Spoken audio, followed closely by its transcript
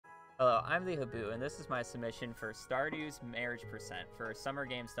Hello, I'm the Habu, and this is my submission for Stardew's Marriage Percent for Summer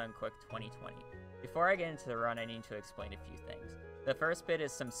Games Done Quick 2020. Before I get into the run, I need to explain a few things. The first bit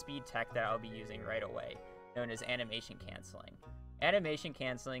is some speed tech that I'll be using right away, known as animation canceling. Animation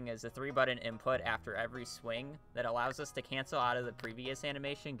canceling is a 3-button input after every swing that allows us to cancel out of the previous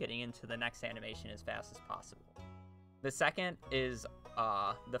animation, getting into the next animation as fast as possible. The second is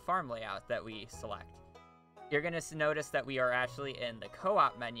the farm layout that we select. You're going to notice that we are actually in the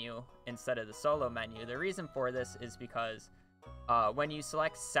co-op menu instead of the solo menu. The reason for this is because when you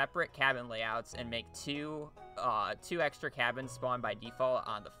select separate cabin layouts and make two extra cabins spawn by default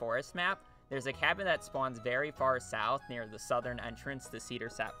on the forest map, there's a cabin that spawns very far south near the southern entrance to Cedar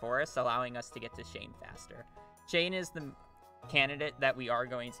Sap Forest, allowing us to get to Shane faster. Shane is the candidate that we are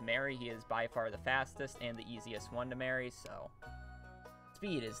going to marry. He is by far the fastest and the easiest one to marry, so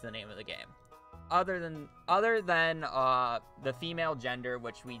speed is the name of the game. Other than the female gender,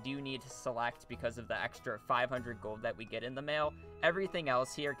 which we do need to select because of the extra 500 gold that we get in the mail, everything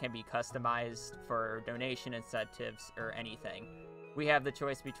else here can be customized for donation incentives or anything. We have the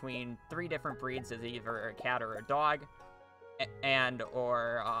choice between 3 different breeds of either a cat or a dog, and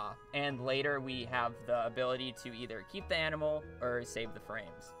later we have the ability to either keep the animal or save the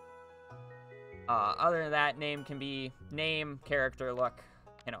frames. Other than that, name can be name, character, look,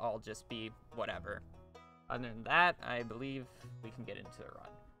 can all just be whatever. Other than that, I believe we can get into the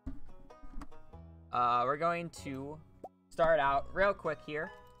run. We're going to start out real quick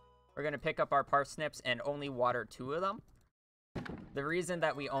here. We're going to pick up our parsnips and only water 2 of them. The reason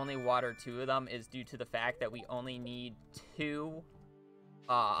that we only water 2 of them is due to the fact that we only need 2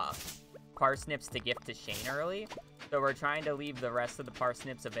 parsnips to gift to Shane early. So we're trying to leave the rest of the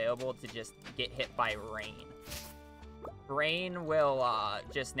parsnips available to just get hit by rain. Rain will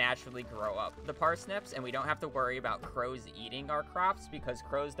just naturally grow up the parsnips, and we don't have to worry about crows eating our crops because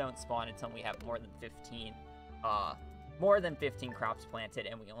crows don't spawn until we have more than 15 crops planted,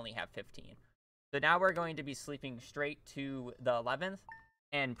 and we only have 15. So now we're going to be sleeping straight to the 11th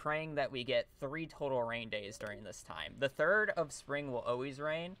and praying that we get 3 total rain days during this time. The 3rd of spring will always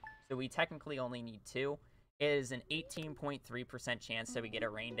rain, so we technically only need 2. It is an 18.3% chance that we get a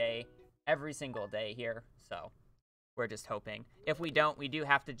rain day every single day here, so we're just hoping. If we don't, we do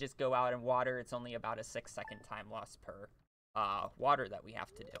have to just go out and water. It's only about a 6-second time loss per water that we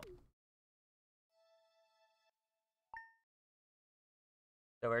have to do.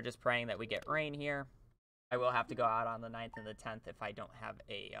 So we're just praying that we get rain here. I will have to go out on the 9th and the 10th if I don't have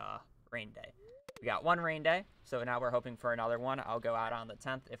a rain day. We got 1 rain day, so now we're hoping for another one. I'll go out on the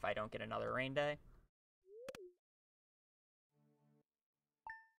 10th if I don't get another rain day.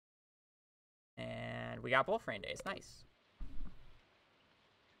 And we got both rain days. Nice.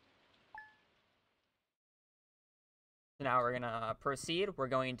 So now we're going to proceed. We're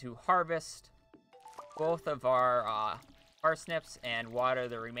going to harvest both of our parsnips and water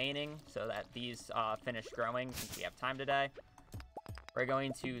the remaining so that these finish growing since we have time today. We're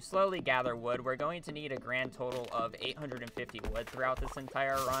going to slowly gather wood. We're going to need a grand total of 850 wood throughout this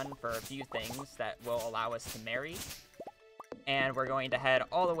entire run for a few things that will allow us to marry. And we're going to head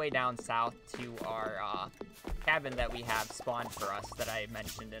all the way down south to our cabin that we have spawned for us that I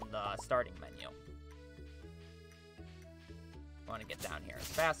mentioned in the starting menu. I want to get down here as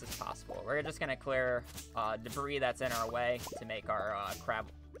fast as possible. We're just going to clear debris that's in our way to make our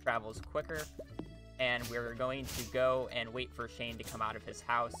travels quicker. And we're going to go and wait for Shane to come out of his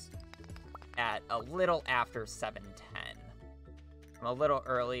house at a little after 7:10. I'm a little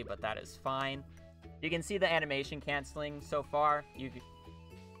early, but that is fine. You can see the animation canceling so far.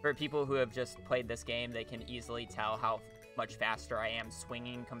 For people who have just played this game, they can easily tell how much faster I am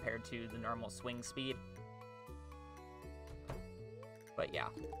swinging compared to the normal swing speed. But yeah,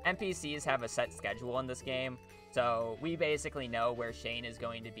 NPCs have a set schedule in this game, so we basically know where Shane is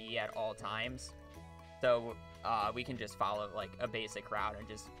going to be at all times. So we can just follow like a basic route and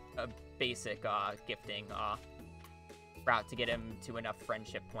just a basic gifting route to get him to enough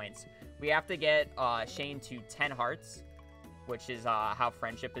friendship points. We have to get Shane to 10 hearts, which is how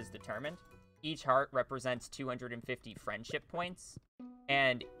friendship is determined. Each heart represents 250 friendship points,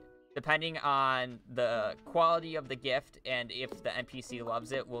 and depending on the quality of the gift and if the NPC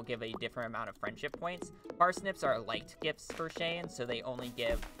loves it, we'll give a different amount of friendship points. Parsnips are liked gifts for Shane, so they only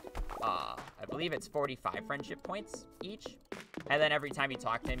give, I believe it's 45 friendship points each. And then every time you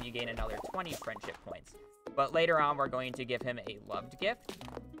talk to him, you gain another 20 friendship points. But later on, we're going to give him a loved gift,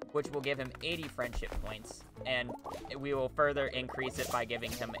 which will give him 80 friendship points. And we will further increase it by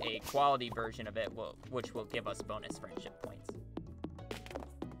giving him a quality version of it, which will give us bonus friendship points.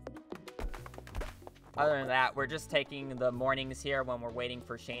 Other than that, we're just taking the mornings here when we're waiting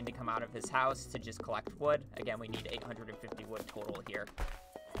for Shane to come out of his house to just collect wood. Again, we need 850 wood total here.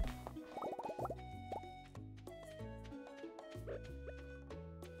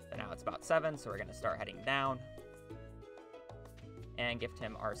 So now it's about 7, so we're going to start heading down and gift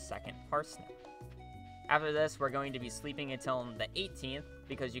him our second parsnip. After this, we're going to be sleeping until the 18th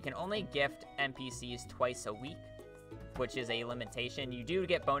because you can only gift NPCs twice a week, which is a limitation. You do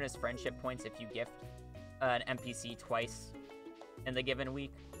get bonus friendship points if you gift an NPC twice in the given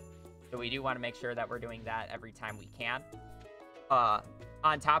week. So we do want to make sure that we're doing that every time we can.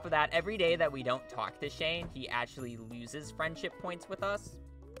 On top of that, every day that we don't talk to Shane, he actually loses friendship points with us.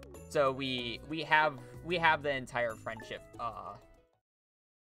 So we have the entire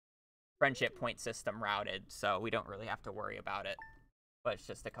friendship point system routed, so we don't really have to worry about it. But it's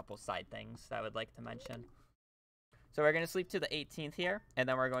just a couple side things that I would like to mention. So we're going to sleep to the 18th here, and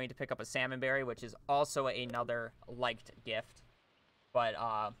then we're going to pick up a salmon berry, which is also another liked gift. But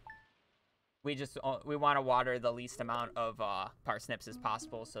we want to water the least amount of parsnips as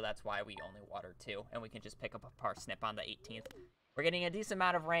possible, so that's why we only water 2, and we can just pick up a parsnip on the 18th. We're getting a decent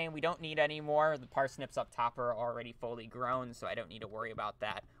amount of rain. We don't need any more. The parsnips up top are already fully grown, so I don't need to worry about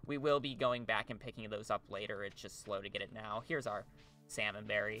that. We will be going back and picking those up later. It's just slow to get it now. Here's our salmon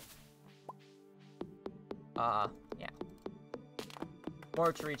berry. Yeah.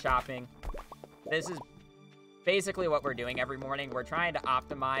 More tree chopping. This is basically what we're doing every morning. We're trying to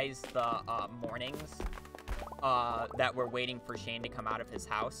optimize the mornings that we're waiting for Shane to come out of his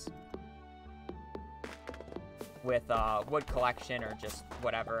house with wood collection or just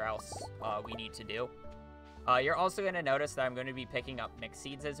whatever else we need to do. You're also going to notice that I'm going to be picking up mixed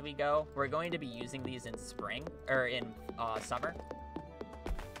seeds as we go. We're going to be using these in spring, or in summer.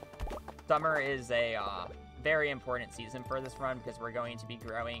 Summer is a very important season for this run because we're going to be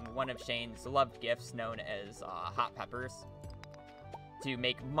growing one of Shane's loved gifts known as hot peppers to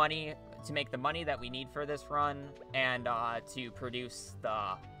make money, to make the money that we need for this run, and to produce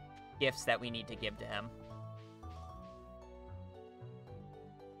the gifts that we need to give to him.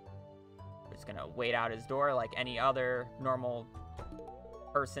 We're just gonna wait out his door like any other normal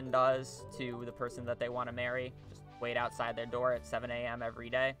person does to the person that they want to marry. Just wait outside their door at 7 a.m.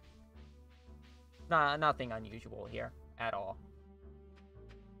 every day. Nothing unusual here at all.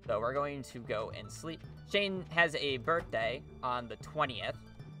 So we're going to go and sleep. Shane has a birthday on the 20th.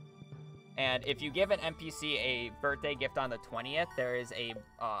 And if you give an NPC a birthday gift on the 20th, there is a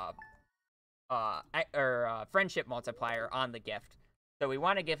friendship multiplier on the gift. So we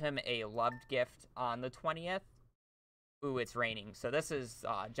want to give him a loved gift on the 20th. Ooh, it's raining. So this is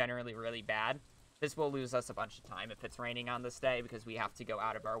generally really bad. This will lose us a bunch of time if it's raining on this day because we have to go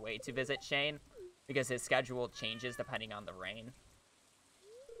out of our way to visit Shane, because his schedule changes depending on the rain.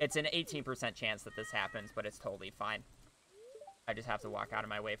 It's an 18% chance that this happens, but it's totally fine. I just have to walk out of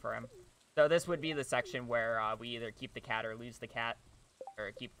my way for him. So this would be the section where we either keep the cat or lose the cat,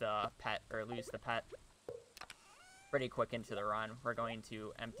 or keep the pet or lose the pet. Pretty quick into the run. We're going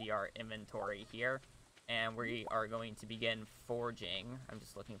to empty our inventory here, and we are going to begin forging. I'm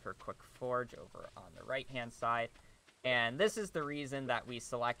just looking for quick forge over on the right-hand side. And this is the reason that we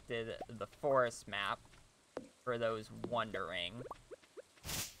selected the forest map, for those wondering.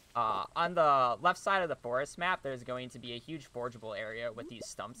 On the left side of the forest map, there's going to be a huge forgeable area with these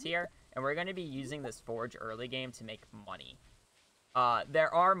stumps here, and we're going to be using this forge early game to make money.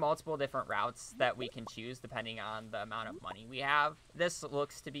 There are multiple different routes that we can choose depending on the amount of money we have. This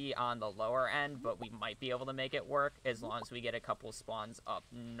looks to be on the lower end, but we might be able to make it work as long as we get a couple spawns up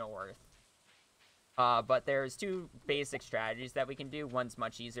north. But there's 2 basic strategies that we can do. One's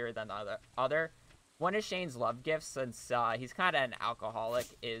much easier than the other. One is Shane's love gift, since he's kind of an alcoholic,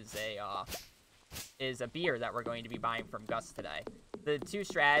 is a beer that we're going to be buying from Gus today. The 2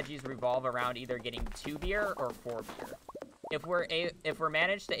 strategies revolve around either getting 2 beer or 4 beer. If we're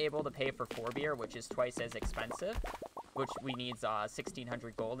managed to able to pay for 4 beer, which is twice as expensive, which we need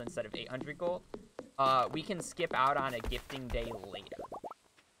 1,600 gold instead of 800 gold, we can skip out on a gifting day later.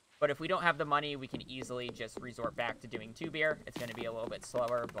 But if we don't have the money, we can easily just resort back to doing 2 beer. It's going to be a little bit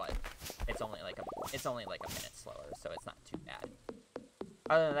slower, but it's only like a minute slower, so it's not too bad.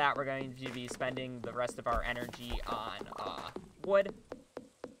 Other than that, we're going to be spending the rest of our energy on wood,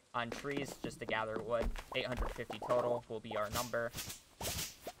 on trees, just to gather wood. 850 total will be our number.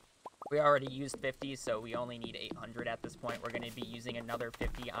 We already used 50, so we only need 800 at this point. We're going to be using another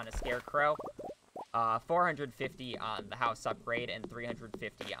 50 on a scarecrow. 450 on the house upgrade, and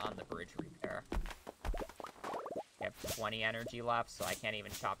 350 on the bridge repair. We have 20 energy left, so I can't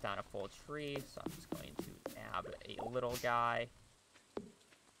even chop down a full tree, so I'm just going to nab a little guy.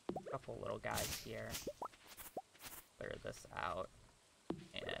 couple little guys here. Clear this out.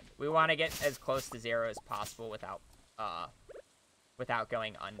 And we want to get as close to 0 as possible without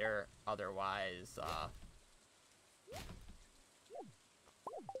going under. Otherwise,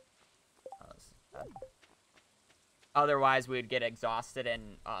 otherwise we would get exhausted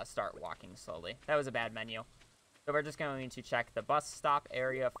and start walking slowly. That was a bad menu. So we're just going to check the bus stop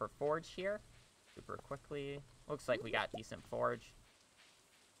area for forage here. Super quickly. Looks like we got decent forage.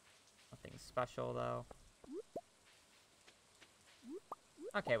 Nothing special, though.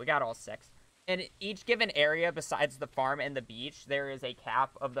 Okay, we got all 6. In each given area, besides the farm and the beach, there is a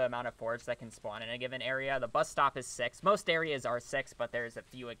cap of the amount of forage that can spawn in a given area. The bus stop is 6. Most areas are 6, but there's a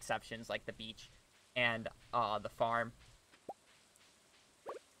few exceptions, like the beach and the farm.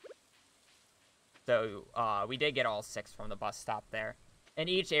 So, we did get all 6 from the bus stop there. And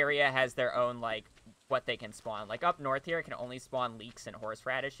each area has their own, like, what they can spawn. Like, up north here, it can only spawn leeks and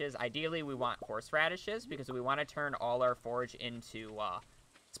horseradishes. Ideally, we want horseradishes because we want to turn all our forage into,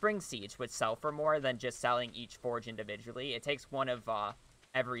 spring seeds, which sell for more than just selling each forage individually. It takes one of,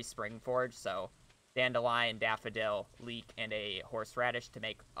 every spring forage, so dandelion, daffodil, leek, and a horseradish to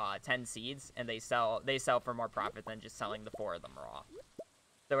make, 10 seeds, and they sell for more profit than just selling the 4 of them raw.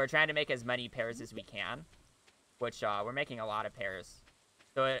 So we're trying to make as many pairs as we can, which, we're making a lot of pairs.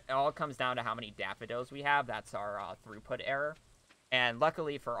 So it all comes down to how many daffodils we have. That's our throughput error. And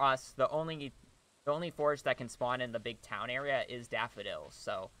luckily for us, the only forage that can spawn in the big town area is daffodils.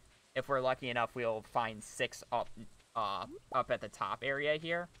 So if we're lucky enough, we'll find 6 up at the top area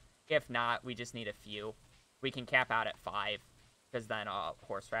here. If not, we just need a few. We can cap out at 5, because then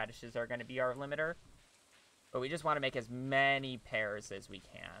horseradishes are going to be our limiter. But we just want to make as many pairs as we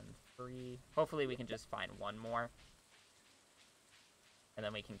can. 3. Hopefully we can just find 1 more. And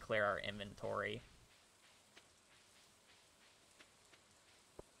then we can clear our inventory.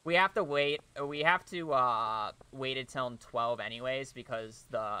 We have to wait. We have to wait until 12 anyways, because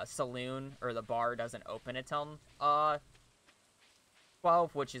the saloon or the bar doesn't open until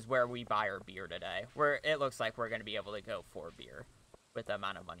 12, which is where we buy our beer today. It looks like we're going to be able to go for beer with the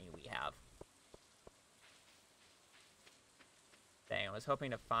amount of money we have. Dang, I was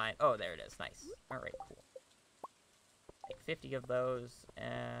hoping to find... Oh, there it is. Nice. All right, cool. Take 50 of those,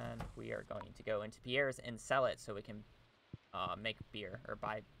 and we are going to go into Pierre's and sell it so we can make beer, or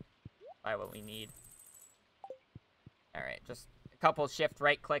buy what we need. All right, just a couple shift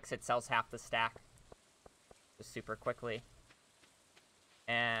right clicks, it sells half the stack. Just super quickly.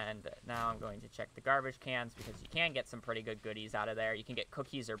 And now I'm going to check the garbage cans, because you can get some pretty good goodies out of there. You can get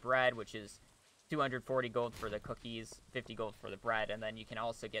cookies or bread, which is 240 gold for the cookies, 50 gold for the bread, and then you can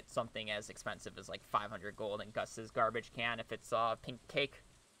also get something as expensive as like 500 gold in Gus's garbage can if it's pink cake.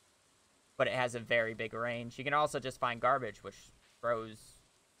 But it has a very big range. You can also just find garbage, which throws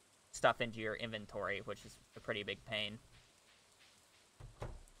stuff into your inventory, which is a pretty big pain.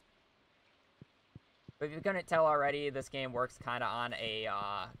 But if you couldn't tell already, this game works kind of on a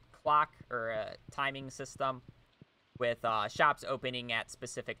clock or a timing system, with shops opening at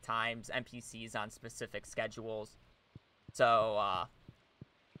specific times, NPCs on specific schedules. So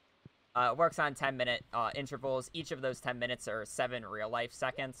it works on 10-minute intervals. Each of those 10 minutes are 7 real-life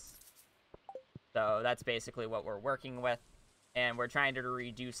seconds. So that's basically what we're working with. And we're trying to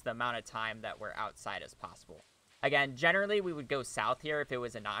reduce the amount of time that we're outside as possible. Again, generally we would go south here if it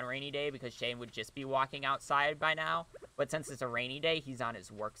was a non-rainy day, because Shane would just be walking outside by now. But since it's a rainy day, he's on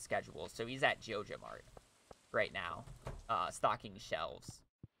his work schedule. So he's at Joja Mart right now, stocking shelves.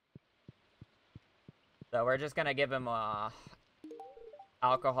 So we're just gonna give him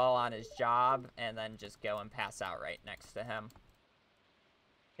alcohol on his job, and then just go and pass out right next to him.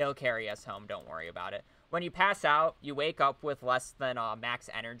 He'll carry us home, don't worry about it. When you pass out, you wake up with less than max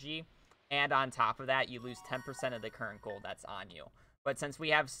energy, and on top of that, you lose 10% of the current gold that's on you. But since we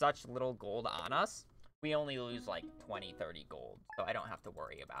have such little gold on us, we only lose like 20, 30 gold, so I don't have to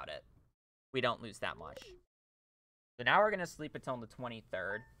worry about it. We don't lose that much. So now we're going to sleep until the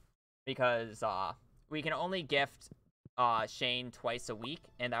 23rd, because we can only gift Shane twice a week,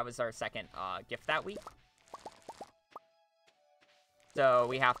 and that was our second gift that week. So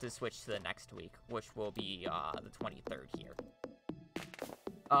we have to switch to the next week, which will be the 23rd here.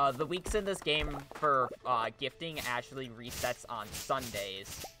 The weeks in this game for gifting actually resets on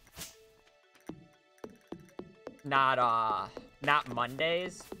Sundays. Not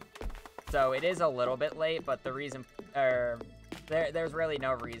Mondays. So it is a little bit late, but the reason, there's really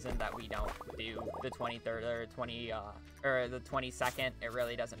no reason that we don't do the 23rd or the 22nd. It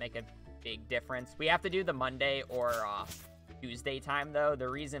really doesn't make a big difference. We have to do the Monday or Tuesday time, though. The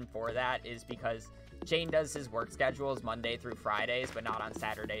reason for that is because Shane does his work schedules Monday through Fridays, but not on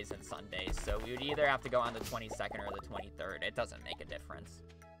Saturdays and Sundays. So we would either have to go on the 22nd or the 23rd. It doesn't make a difference,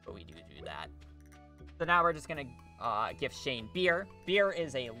 but we do that. So now we're just going to gift Shane beer. Beer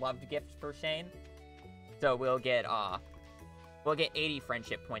is a loved gift for Shane. So we'll get 80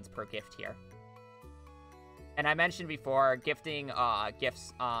 friendship points per gift here. And I mentioned before, gifting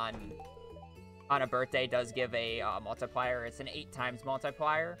gifts on a birthday does give a multiplier. It's an 8 times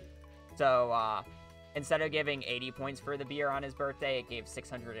multiplier. So instead of giving 80 points for the beer on his birthday, it gave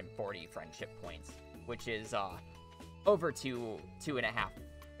 640 friendship points, which is over two and a half.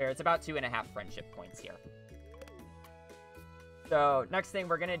 Or it's about 2.5 friendship points here. So next thing,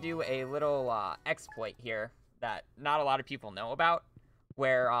 we're gonna do a little exploit here that not a lot of people know about,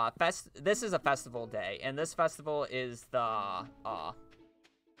 where this is a festival day, and this festival is the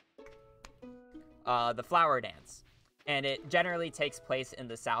flower dance, and it generally takes place in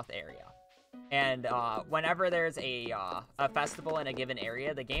the south area. And whenever there's a festival in a given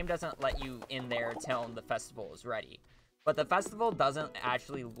area, the game doesn't let you in there till the festival is ready. But the festival doesn't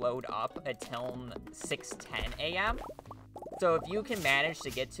actually load up until 6:10 a.m. So if you can manage to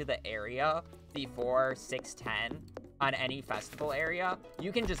get to the area before 6:10 on any festival area,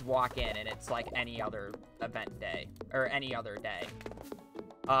 you can just walk in and it's like any other event day, or any other day.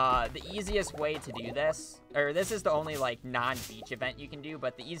 The easiest way to do this, or this is the only like non-beach event you can do,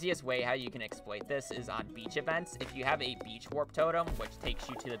 but the easiest way how you can exploit this is on beach events. If you have a beach warp totem, which takes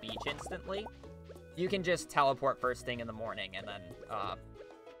you to the beach instantly, you can just teleport first thing in the morning and then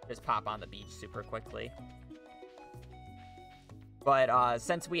just pop on the beach super quickly. But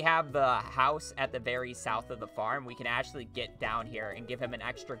since we have the house at the very south of the farm, we can actually get down here and give him an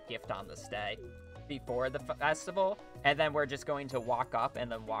extra gift on the stay before the festival, and then we're just going to walk up and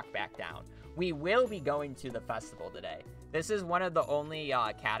then walk back down. We will be going to the festival today. This is one of the only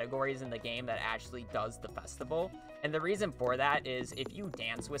categories in the game that actually does the festival, and the reason for that is if you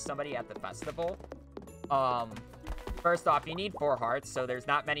dance with somebody at the festival, first off, you need 4 hearts, so there's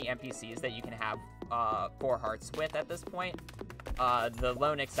not many NPCs that you can have 4 hearts with at this point. The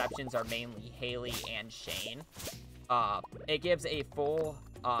lone exceptions are mainly Haley and Shane. It gives a full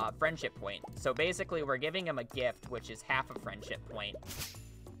friendship point. So basically, we're giving him a gift, which is half a friendship point.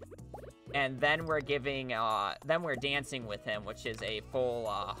 And then we're dancing with him, which is a full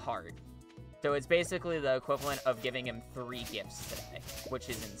heart. So it's basically the equivalent of giving him 3 gifts today, which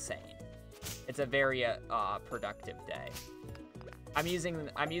is insane. It's a very productive day. I'm using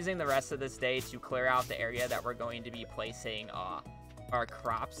the rest of this day to clear out the area that we're going to be placing our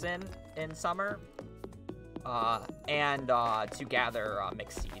crops in summer, and to gather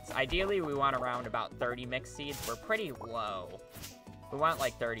mixed seeds. Ideally, we want around about 30 mixed seeds. We're pretty low. We want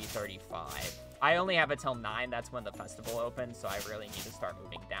like 30, 35. I only have until 9. That's when the festival opens, so I really need to start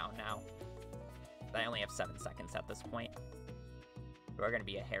moving down now. I only have 7 seconds at this point. We're going to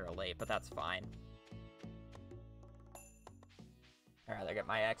be a hair late, but that's fine. I'd rather get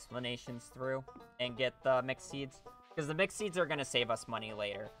my explanations through and get the mixed seeds, because the mixed seeds are going to save us money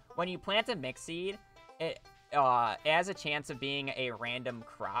later. When you plant a mixed seed, it has a chance of being a random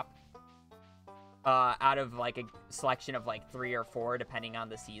crop out of like a selection of like 3 or 4 depending on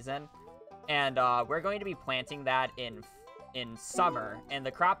the season. And we're going to be planting that in summer, and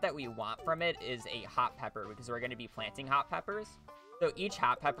the crop that we want from it is a hot pepper, because we're going to be planting hot peppers. So each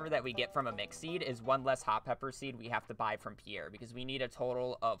hot pepper that we get from a mixed seed is 1 less hot pepper seed we have to buy from Pierre, because we need a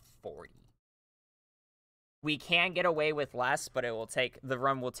total of 40. We can get away with less, but the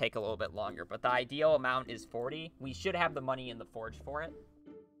run will take a little bit longer. But the ideal amount is 40. We should have the money in the forge for it.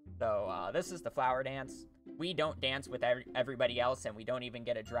 So this is the flower dance. We don't dance with everybody else, and we don't even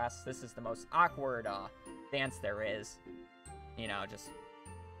get a dress. This is the most awkward dance there is. You know, just...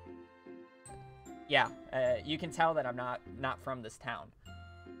 Yeah, you can tell that I'm not from this town.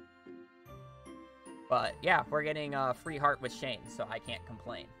 But yeah, we're getting a free heart with Shane, so I can't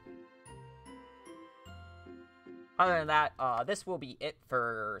complain. Other than that, this will be it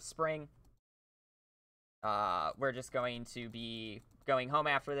for spring. We're just going to be going home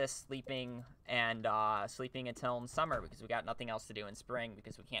after this, sleeping, and sleeping until summer, because we got nothing else to do in spring,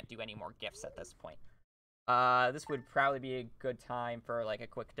 because we can't do any more gifts at this point. This would probably be a good time for like a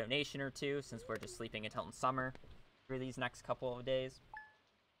quick donation or 2, since we're just sleeping until summer for these next couple of days.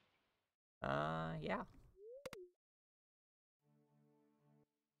 Yeah.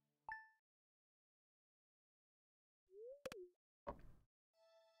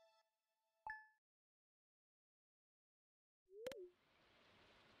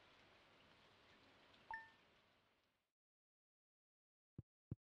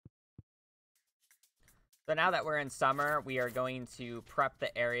 So now that we're in summer, we are going to prep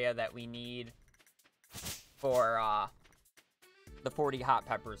the area that we need for the 40 hot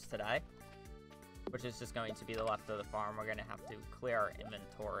peppers today, which is just going to be the left of the farm. We're going to have to clear our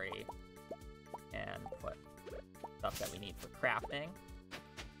inventory and put stuff that we need for crafting.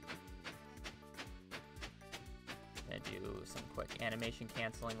 Gonna do some quick animation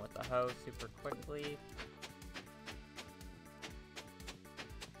canceling with the hoe super quickly.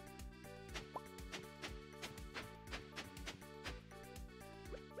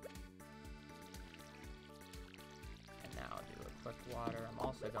 And now I'll do a quick water. I'm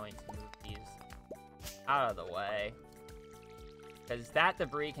also going to move these out of the way, because that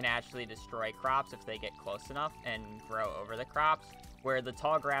debris can actually destroy crops if they get close enough and grow over the crops, where the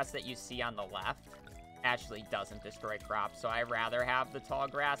tall grass that you see on the left actually doesn't destroy crops. So I'd rather have the tall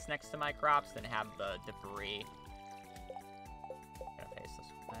grass next to my crops than have the debris. I'm gonna paste this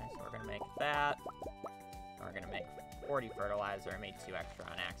way, so we're gonna make that. And we're gonna make 40 fertilizer. I made 2 extra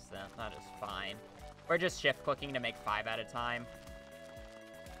on accident. That is fine. We're just shift clicking to make 5 at a time.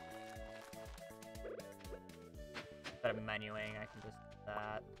 Instead of menuing, I can just do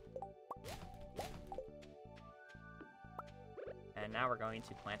that. And now we're going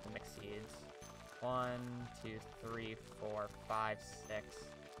to plant the mixed seeds. 1, 2, 3, 4, 5, 6,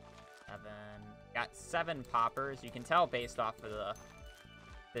 7. Got 7 poppers. You can tell based off of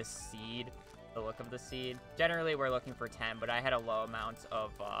this seed, the look of the seed. Generally, we're looking for 10, but I had a low amount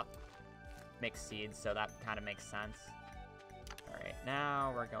of mixed seeds, so that kind of makes sense. All right,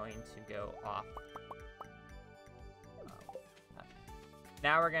 now we're going to go off.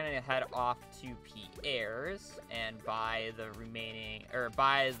 Now we're gonna head off to Pierre's and buy the remaining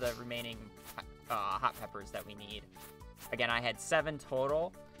hot peppers that we need. Again, I had 7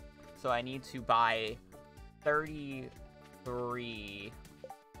 total, so I need to buy 33.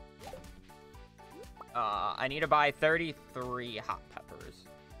 I need to buy 33 hot peppers.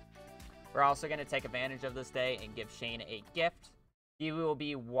 We're also gonna take advantage of this day and give Shane a gift. He will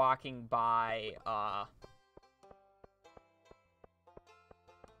be walking by.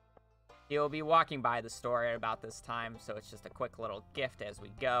 He'll be walking by the store at about this time, so it's just a quick little gift as we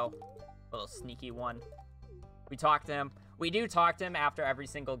go. Little sneaky one. We talk to him. We do talk to him after every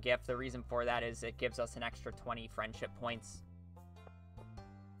single gift. The reason for that is it gives us an extra 20 friendship points.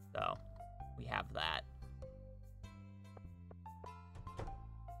 So, we have that.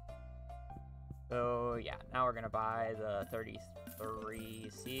 So, yeah, now we're going to buy the 33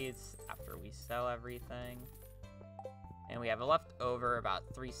 seeds after we sell everything. And we have left over about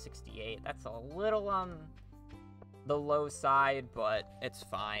 368. That's a little on the low side, but it's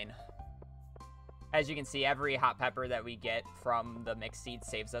fine. As you can see, every hot pepper that we get from the mixed seed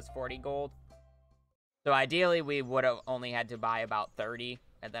saves us 40 gold. So ideally, we would have only had to buy about 30,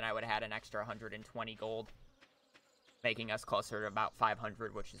 and then I would have had an extra 120 gold, making us closer to about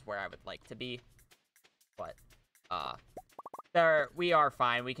 500, which is where I would like to be. But, we are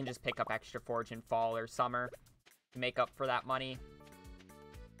fine. We can just pick up extra forage in fall or summer to make up for that money.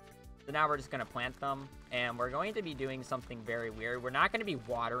 So now we're just going to plant them, and we're going to be doing something very weird. We're not going to be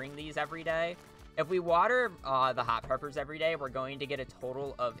watering these every day. If we water the hot peppers every day, we're going to get a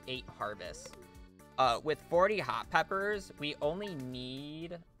total of 8 harvests. With 40 hot peppers, we only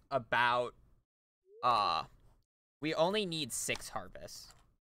need about, we only need 6 harvests.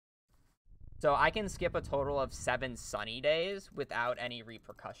 So I can skip a total of 7 sunny days without any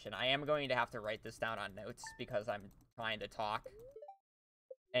repercussion. I am going to have to write this down on notes because I'm trying to talk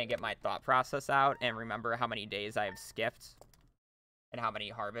and get my thought process out and remember how many days I've skipped and how many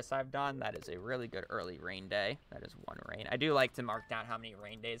harvests I've done. That is a really good early rain day. That is 1 rain. I do like to mark down how many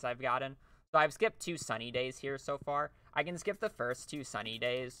rain days I've gotten. So I've skipped 2 sunny days here so far. I can skip the first 2 sunny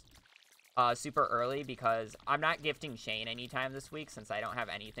days super early because I'm not gifting Shane anytime this week since I don't have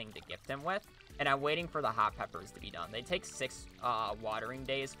anything to gift him with. And I'm waiting for the hot peppers to be done. They take 6 watering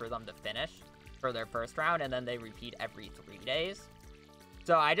days for them to finish for their first round, and then they repeat every 3 days.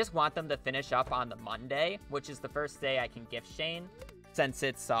 So I just want them to finish up on the Monday, which is the first day I can gift Shane since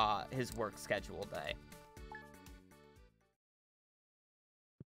it's his work schedule day.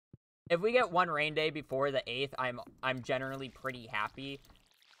 If we get 1 rain day before the 8th, I'm generally pretty happy.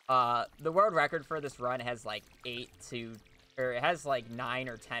 The world record for this run has like 9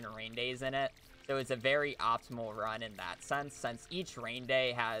 or 10 rain days in it. So it's a very optimal run in that sense, since each rain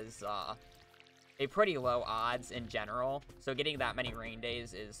day has a pretty low odds in general. So getting that many rain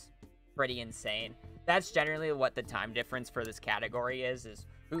days is pretty insane. That's generally what the time difference for this category is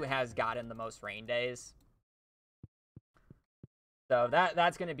who has gotten the most rain days. So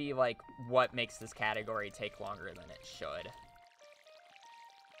that's going to be like what makes this category take longer than it should.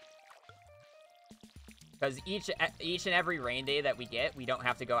 Because each and every rain day that we get, we don't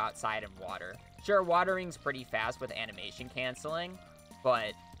have to go outside and water. Sure, watering's pretty fast with animation canceling,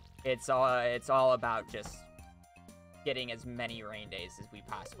 but it's all about just getting as many rain days as we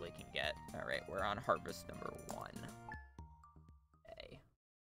possibly can get. All right, we're on harvest number 1. Okay.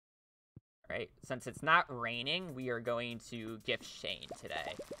 All right, since it's not raining, we are going to gift Shane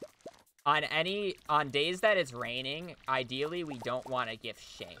today. On days that it's raining, ideally we don't want to gift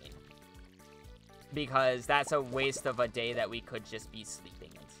Shane, because that's a waste of a day that we could just be sleeping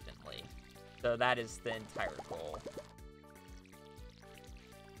instantly. So that is the entire goal.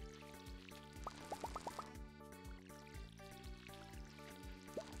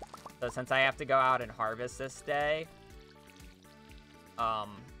 So since I have to go out and harvest this day,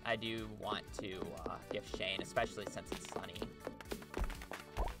 I do want to gift Shane, especially since it's sunny.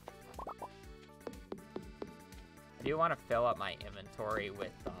 I do want to fill up my inventory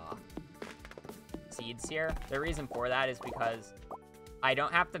with seeds here. The reason for that is because I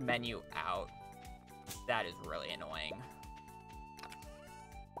don't have to menu out. That is really annoying.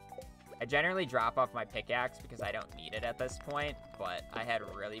 I generally drop off my pickaxe because I don't need it at this point, but I had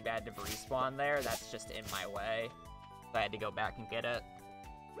really bad debris spawn there. That's just in my way, so I had to go back and get it.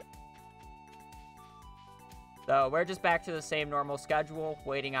 So we're just back to the same normal schedule,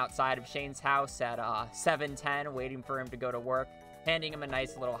 waiting outside of Shane's house at 7:10, waiting for him to go to work, handing him a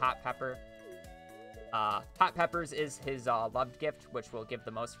nice little hot pepper. Hot peppers is his loved gift, which will give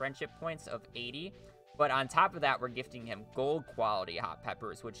the most friendship points of 80. But on top of that, we're gifting him gold quality hot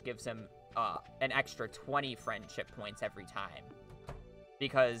peppers, which gives him an extra 20 friendship points every time,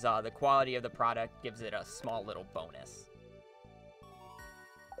 because the quality of the product gives it a small little bonus.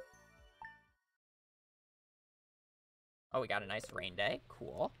 Oh, we got a nice rain day.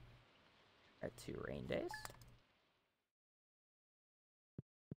 Cool. Got 2 rain days.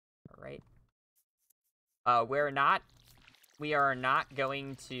 All right. We are not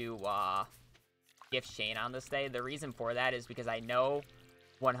going to gift Shane on this day. The reason for that is because I know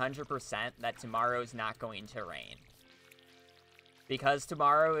 100% that tomorrow's not going to rain. Because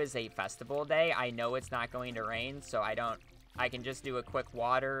tomorrow is a festival day, I know it's not going to rain, so I can just do a quick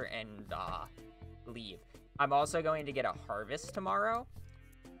water and leave. I'm also going to get a harvest tomorrow,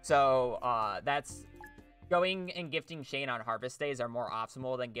 so that's going and gifting Shane on harvest days are more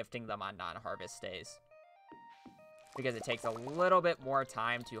optimal than gifting them on non-harvest days, because it takes a little bit more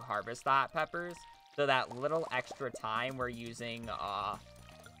time to harvest the hot peppers, so that little extra time we're using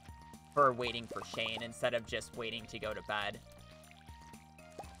for waiting for Shane instead of just waiting to go to bed.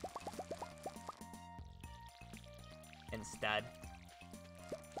 Instead.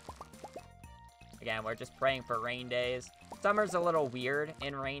 Again, we're just praying for rain days. Summer's a little weird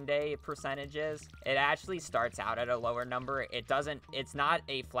in rain day percentages. It actually starts out at a lower number. It's not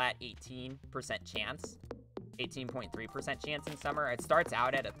a flat 18% chance. 18.3% chance in summer. It starts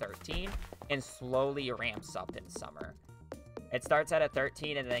out at a 13 and slowly ramps up in summer. It starts at a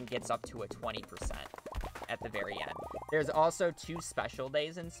 13 and then gets up to a 20% at the very end. There's also 2 special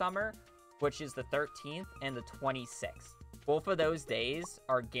days in summer, which is the 13th and the 26th. Both of those days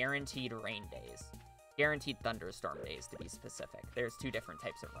are guaranteed rain days. Guaranteed thunderstorm days, to be specific. There's 2 different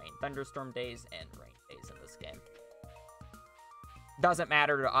types of rain. Thunderstorm days and rain days in this game. Doesn't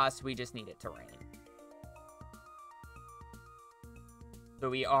matter to us, we just need it to rain. So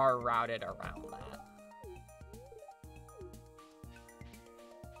we are routed around that.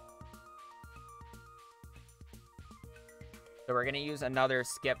 So we're going to use another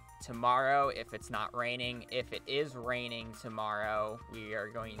skip tomorrow if it's not raining. If it is raining tomorrow, we are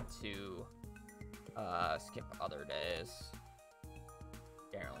going to skip other days.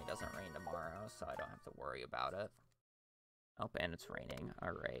 Generally doesn't rain tomorrow, so I don't have to worry about it. Oh, and it's raining.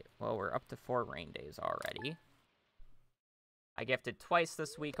 All right. Well, we're up to 4 rain days already. I gifted twice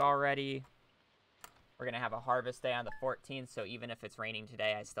this week already. We're going to have a harvest day on the 14th, so even if it's raining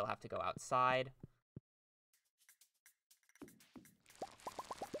today, I still have to go outside.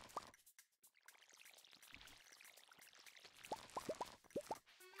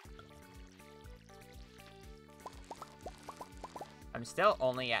 I'm still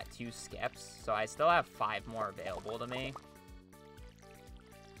only at 2 skips, so I still have 5 more available to me.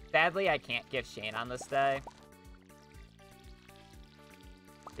 Sadly, I can't gift Shane on this day,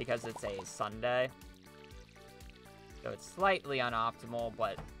 because it's a Sunday. So it's slightly unoptimal,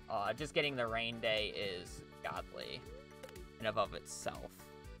 but just getting the rain day is godly in and of itself.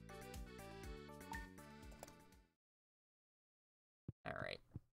 Alright.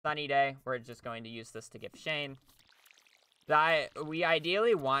 Sunny day. We're just going to use this to gift Shane. We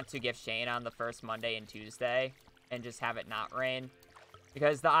ideally want to gift Shane on the first Monday and Tuesday and just have it not rain.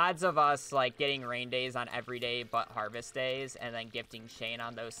 Because the odds of us, like, getting rain days on every day but harvest days and then gifting Shane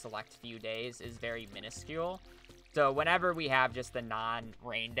on those select few days is very minuscule. So whenever we have just the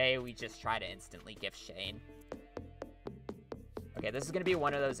non-rain day, we just try to instantly gift Shane. Okay, this is going to be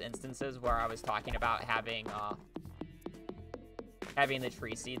one of those instances where I was talking about having the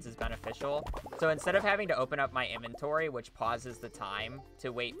tree seeds is beneficial. So instead of having to open up my inventory, which pauses the time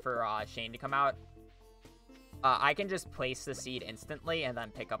to wait for Shane to come out, I can just place the seed instantly and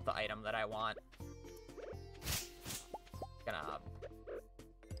then pick up the item that I want. Gonna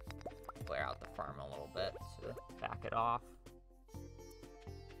clear out the farm a little bit to back it off.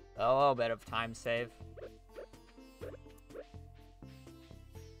 A little bit of time save. We're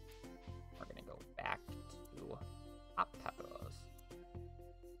gonna go back to hot peppers.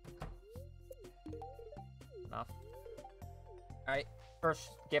 Enough. Alright.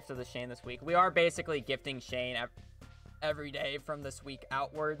 First gift of the Shane this week. We are basically gifting Shane every day from this week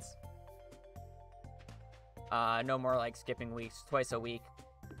outwards. No more like skipping weeks, twice a week.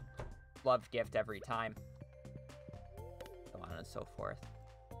 Loved gift every time. So on and so forth.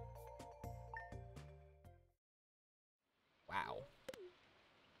 Wow.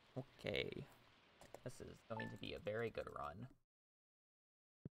 Okay. This is going to be a very good run.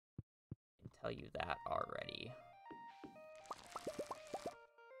 I can tell you that already.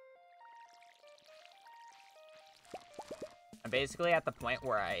 I'm basically at the point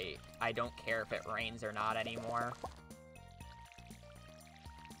where I don't care if it rains or not anymore.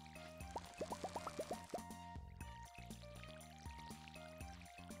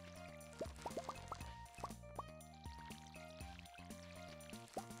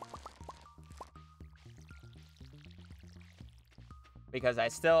 Because I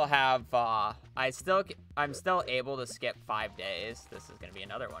still have, I'm still able to skip 5 days. This is going to be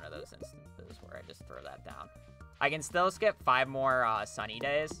another one of those instances where I just throw that down. I can still skip 5 more sunny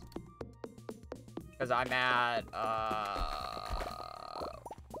days. Because I'm at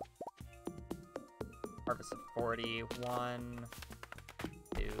harvest of 40. 1,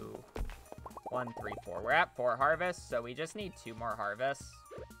 2, 1, 3, 4. We're at 4 harvests, so we just need 2 more harvests.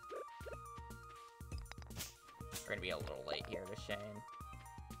 We're gonna be a little late here to Shane.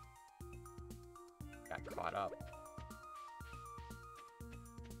 Got caught up.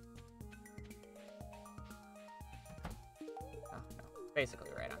 Oh, no. Basically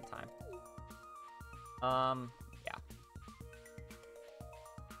right on time. Yeah.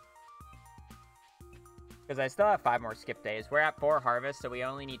 Because I still have 5 more skip days. We're at 4 harvests, so we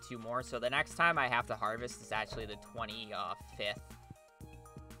only need 2 more. So the next time I have to harvest is actually the 25th.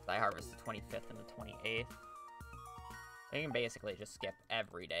 I harvest the 25th and the 28th. You can basically just skip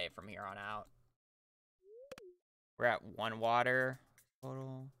every day from here on out. We're at 1 water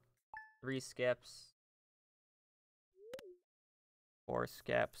total. 3 skips. 4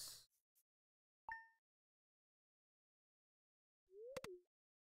 skips.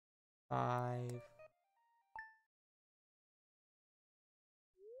 5.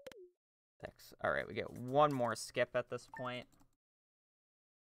 6. Alright, we get 1 more skip at this point.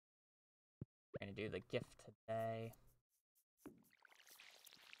 We're gonna do the gift today.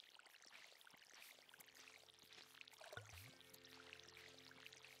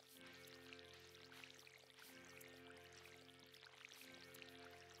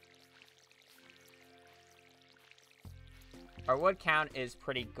 Our wood count is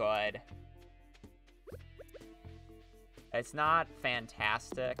pretty good. It's not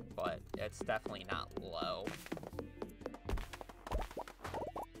fantastic, but it's definitely not low.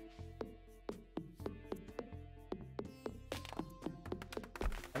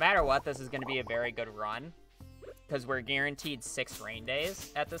 No matter what, this is going to be a very good run, because we're guaranteed 6 rain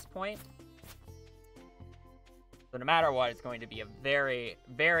days at this point. So no matter what, it's going to be a very,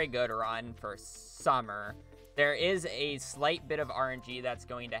 very good run for summer. There is a slight bit of RNG that's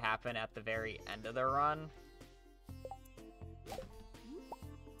going to happen at the very end of the run.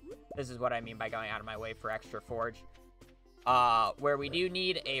 This is what I mean by going out of my way for extra forge. Where we do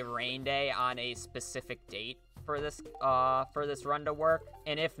need a rain day on a specific date for this run to work.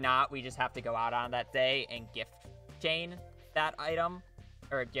 And if not, we just have to go out on that day and gift chain that item,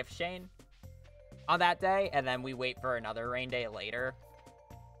 or gift chain on that day, and then we wait for another rain day later.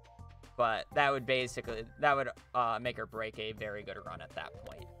 But that would basically, make or break a very good run at that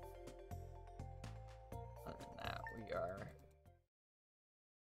point. Other than that, we are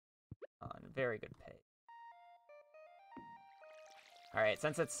on very good pace. Alright,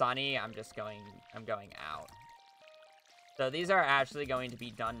 since it's sunny, I'm going out. So these are actually going to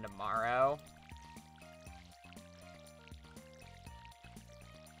be done tomorrow.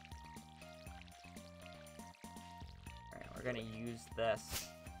 Alright, we're going to use this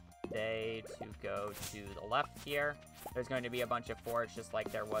day to go to the left here. There's going to be a bunch of forage just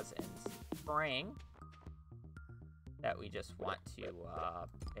like there was in spring that we just want to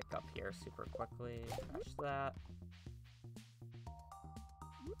pick up here super quickly. Touch that.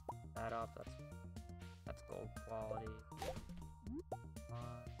 That up. That's gold quality.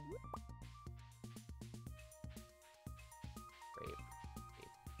 Grape.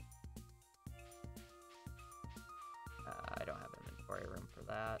 I don't have inventory room for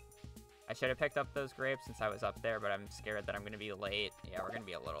that. I should have picked up those grapes since I was up there, but I'm scared that I'm going to be late. Yeah, we're going to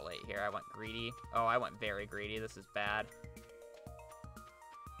be a little late here. I went greedy. Oh, I went very greedy. This is bad.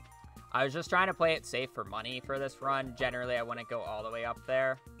 I was just trying to play it safe for money for this run. Generally, I wouldn't go all the way up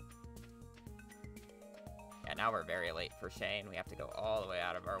there. Yeah, now we're very late for Shane. We have to go all the way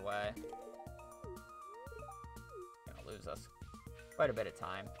out of our way. Gonna lose us quite a bit of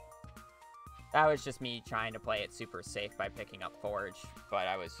time. That was just me trying to play it super safe by picking up forage, but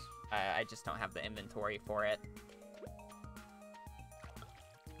I just don't have the inventory for it.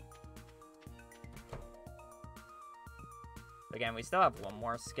 Again, we still have one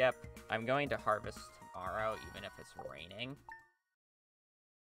more skip. I'm going to harvest tomorrow, even if it's raining.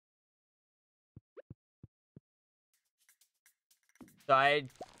 So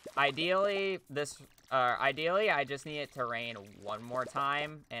ideally, I just need it to rain one more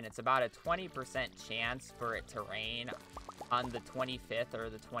time, and it's about a 20% chance for it to rain on the 25th or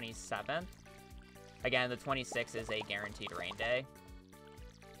the 27th. Again, the 26th is a guaranteed rain day.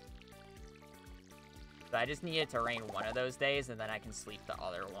 So I just need it to rain one of those days, and then I can sleep the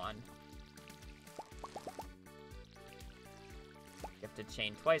other one. Gifted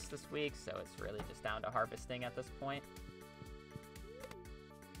Shane twice this week, so it's really just down to harvesting at this point.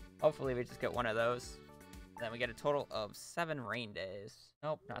 Hopefully we just get one of those. Then we get a total of 7 rain days.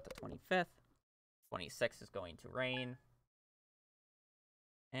 Nope, not the 25th. 26th is going to rain.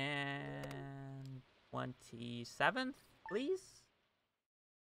 And 27th, please?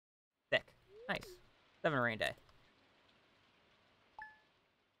 Thick. Nice. 7 rain day.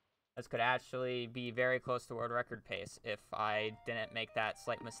 This could actually be very close to world record pace if I didn't make that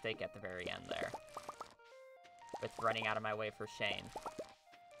slight mistake at the very end there. With running out of my way for Shane.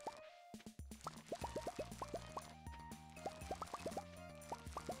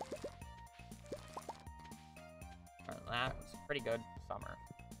 That was a pretty good summer.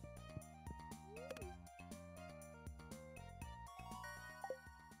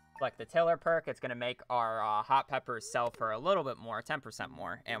 Like the tiller perk, it's going to make our hot peppers sell for a little bit more, 10%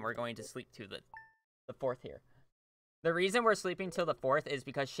 more, and we're going to sleep to the 4th here. The reason we're sleeping till the 4th is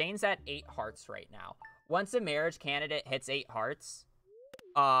because Shane's at 8 hearts right now. Once a marriage candidate hits 8 hearts,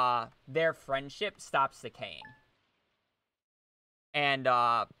 their friendship stops decaying. And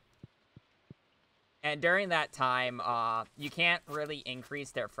during that time, you can't really increase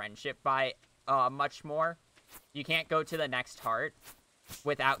their friendship by much more. You can't go to the next heart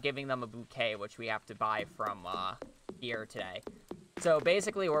without giving them a bouquet, which we have to buy from here today. So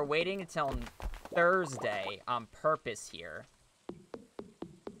basically, we're waiting until Thursday on purpose here.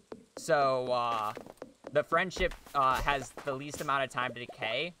 So the friendship has the least amount of time to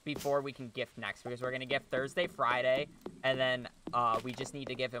decay before we can gift next, because we're going to gift Thursday, Friday, and then we just need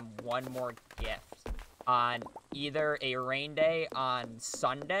to give him one more gift on either a rain day on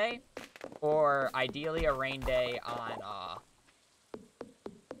Sunday, or ideally a rain day on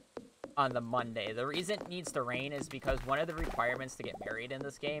the Monday. The reason it needs to rain is because one of the requirements to get married in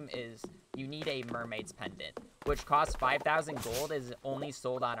this game is you need a mermaid's pendant, which costs 5,000 gold, is only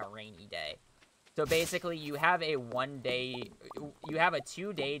sold on a rainy day. So basically, you have a 2-day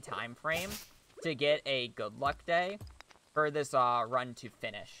time frame to get a good luck day for this run to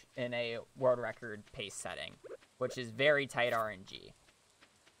finish in a world record pace setting, which is very tight RNG.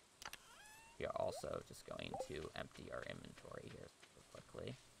 We are also just going to empty our inventory here super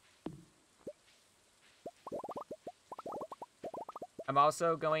quickly. I'm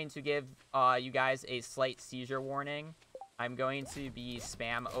also going to give you guys a slight seizure warning. I'm going to be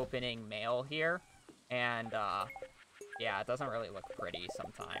spam opening mail here, and yeah, it doesn't really look pretty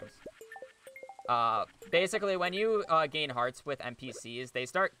sometimes. Basically, when you gain hearts with NPCs, they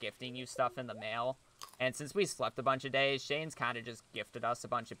start gifting you stuff in the mail. And since we slept a bunch of days, Shane's kind of just gifted us a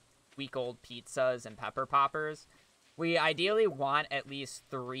bunch of week-old pizzas and pepper poppers. We ideally want at least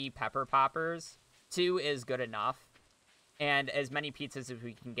 3 pepper poppers. 2 is good enough. And as many pizzas as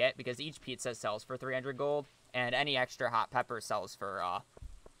we can get, because each pizza sells for 300 gold. And any extra hot pepper sells for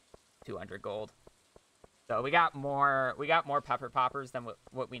 200 gold. So we got more pepper poppers than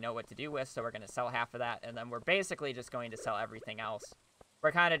what we know what to do with, so we're going to sell half of that, and then we're basically just going to sell everything else.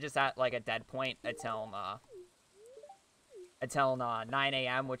 We're kind of just at like a dead point until until 9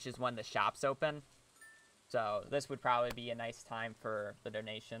 a.m., which is when the shops open. So this would probably be a nice time for the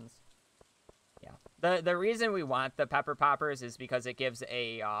donations. Yeah. The reason we want the pepper poppers is because it gives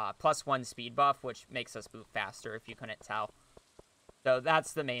a +1 speed buff, which makes us move faster, if you couldn't tell. So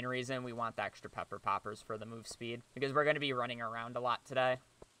that's the main reason we want the extra pepper poppers, for the move speed, because we're going to be running around a lot today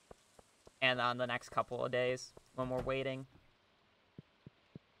and on the next couple of days when we're waiting.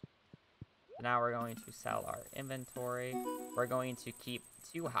 So now we're going to sell our inventory. We're going to keep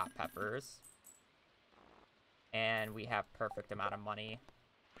 2 hot peppers, and we have perfect amount of money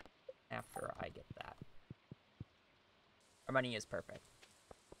after I get that. Our money is perfect.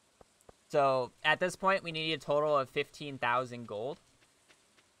 So at this point, we need a total of 15,000 gold.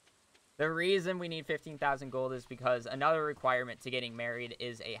 The reason we need 15,000 gold is because another requirement to getting married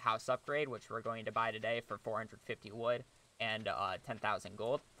is a house upgrade, which we're going to buy today for 450 wood and 10,000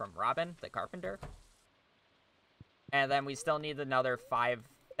 gold from Robin, the carpenter. And then we still need another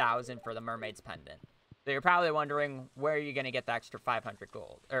 5,000 for the mermaid's pendant. So you're probably wondering, where are you going to get the extra 500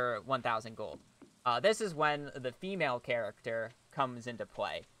 gold, or 1,000 gold? This is when the female character comes into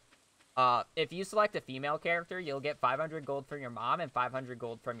play. If you select a female character, you'll get 500 gold from your mom and 500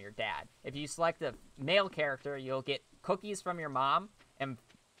 gold from your dad. If you select a male character, you'll get cookies from your mom and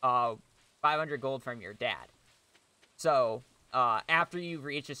 500 gold from your dad. So, after you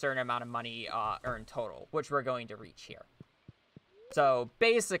reach a certain amount of money earned total, which we're going to reach here. So,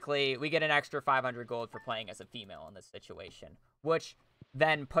 basically, we get an extra 500 gold for playing as a female in this situation, which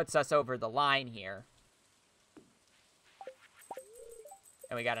then puts us over the line here.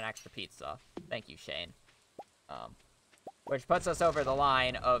 And we got an extra pizza. Thank you, Shane. Which puts us over the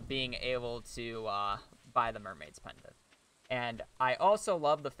line of being able to buy the mermaid's pendant. And I also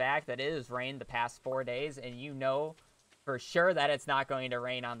love the fact that it has rained the past 4 days, and you know for sure that it's not going to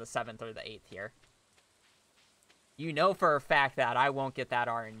rain on the 7th or the 8th here. You know for a fact that I won't get that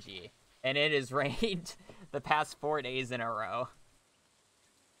RNG. And it has rained the past 4 days in a row.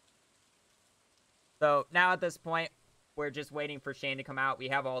 So now at this point, we're just waiting for Shane to come out. We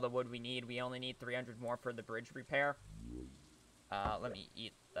have all the wood we need. We only need 300 more for the bridge repair. Let me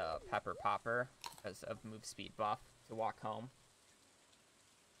eat the pepper popper because of move speed buff to walk home.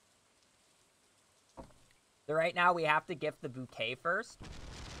 So right now we have to gift the bouquet first.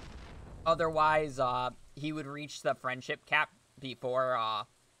 Otherwise, he would reach the friendship cap before...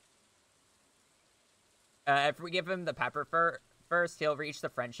 if we give him the pepper first, he'll reach the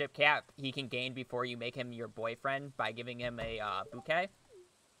friendship cap he can gain before you make him your boyfriend by giving him a bouquet.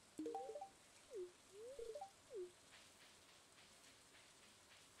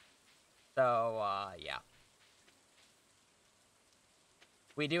 So, yeah.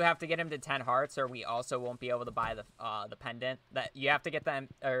 We do have to get him to 10 hearts, or we also won't be able to buy the pendant. That you have to get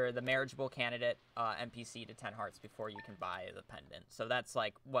the marriageable candidate NPC to 10 hearts before you can buy the pendant. So that's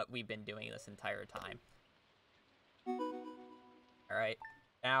like what we've been doing this entire time. All right,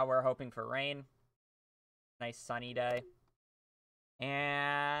 now we're hoping for rain. Nice sunny day.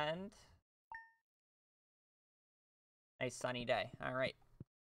 And nice sunny day. All right.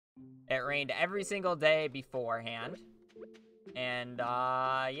 It rained every single day beforehand. And,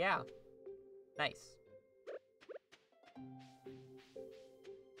 yeah. Nice.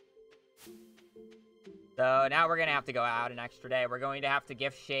 So now we're going to have to go out an extra day. We're going to have to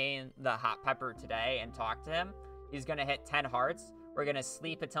gift Shane the hot pepper today and talk to him. He's going to hit 10 hearts. We're going to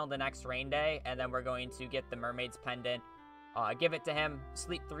sleep until the next rain day, and then we're going to get the mermaid's pendant, give it to him,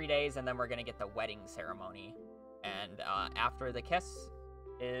 sleep 3 days, and then we're going to get the wedding ceremony. And after the kiss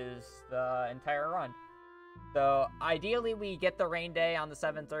is the entire run. So ideally we get the rain day on the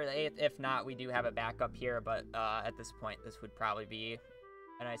 7th or the 8th. If not, we do have a backup here, but at this point, this would probably be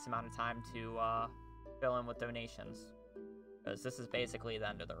a nice amount of time to fill in with donations, because this is basically the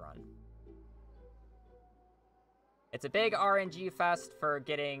end of the run. It's a big RNG fest for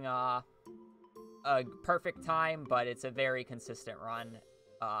getting a perfect time, but it's a very consistent run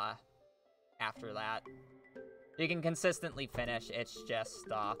after that. You can consistently finish, it's just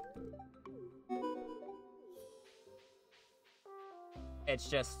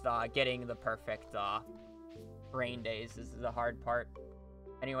getting the perfect rain days is the hard part.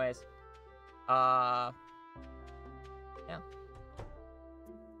 Anyways, yeah.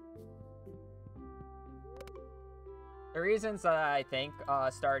 The reasons that I think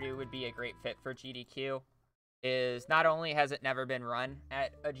Stardew would be a great fit for GDQ is not only has it never been run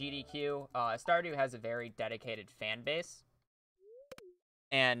at a GDQ, Stardew has a very dedicated fan base.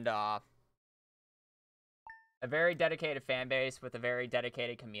 And a very dedicated fan base with a very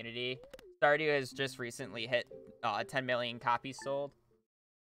dedicated community. Stardew has just recently hit 10 million copies sold.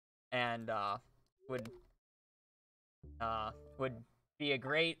 And would would be a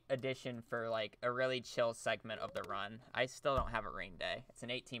great addition for like a really chill segment of the run. I still don't have a rain day. It's an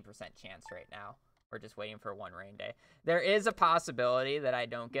 18% chance right now. We're just waiting for one rain day. There is a possibility that I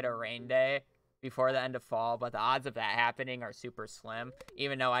don't get a rain day before the end of fall, but the odds of that happening are super slim,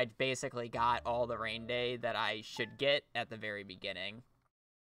 even though I basically got all the rain day that I should get at the very beginning.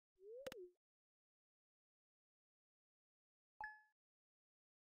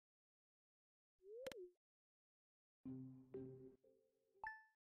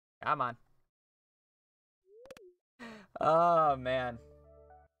 Come on. Oh, man.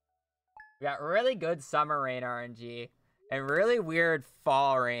 We got really good summer rain RNG and really weird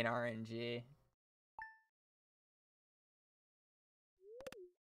fall rain RNG.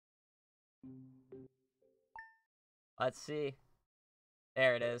 Let's see.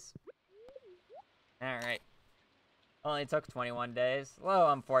 There it is. Alright. Only took 21 days. A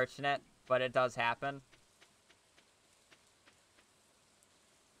little unfortunate, but it does happen.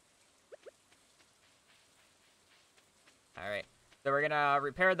 Alright. So we're gonna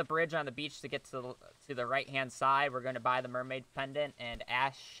repair the bridge on the beach to get to the right-hand side. We're gonna buy the mermaid pendant and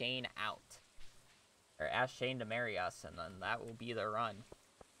ask Shane out. Or ask Shane to marry us, and then that will be the run.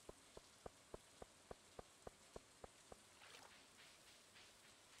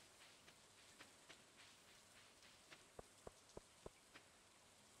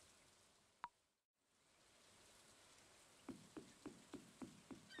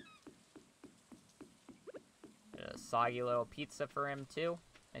 A soggy little pizza for him, too.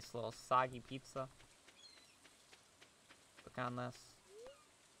 Nice little soggy pizza. Look on this.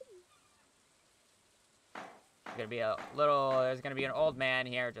 There's gonna be an old man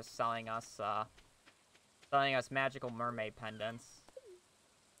here just selling us magical mermaid pendants.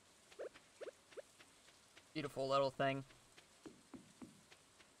 Beautiful little thing.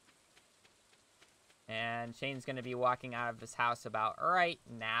 And Shane's gonna be walking out of his house about right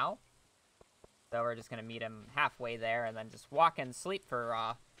now. So we're just gonna meet him halfway there and then just walk and sleep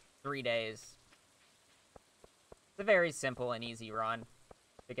for 3 days. It's a very simple and easy run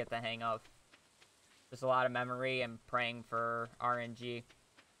to get the hang of. There's a lot of memory and praying for RNG.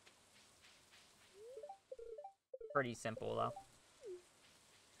 Pretty simple, though.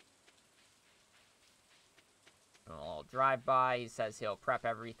 A little drive-by. He says he'll prep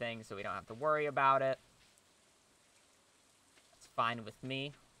everything so we don't have to worry about it. That's fine with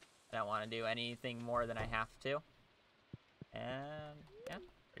me. I don't want to do anything more than I have to. And, yeah,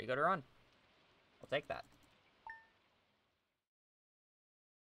 pretty good run. We'll take that.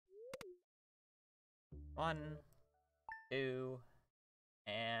 One, two,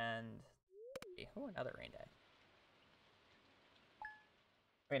 and three. Oh, another rain day.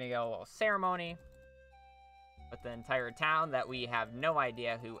 We're gonna go a little ceremony with the entire town that we have no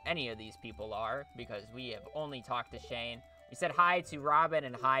idea who any of these people are because we have only talked to Shane. We said hi to Robin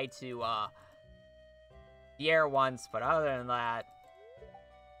and hi to Pierre once, but other than that,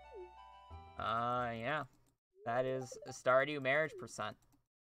 yeah, that is a Stardew marriage percent.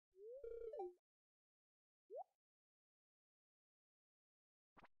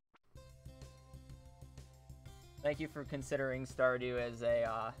 Thank you for considering Stardew as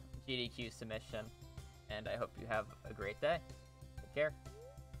a GDQ submission, and I hope you have a great day. Take care.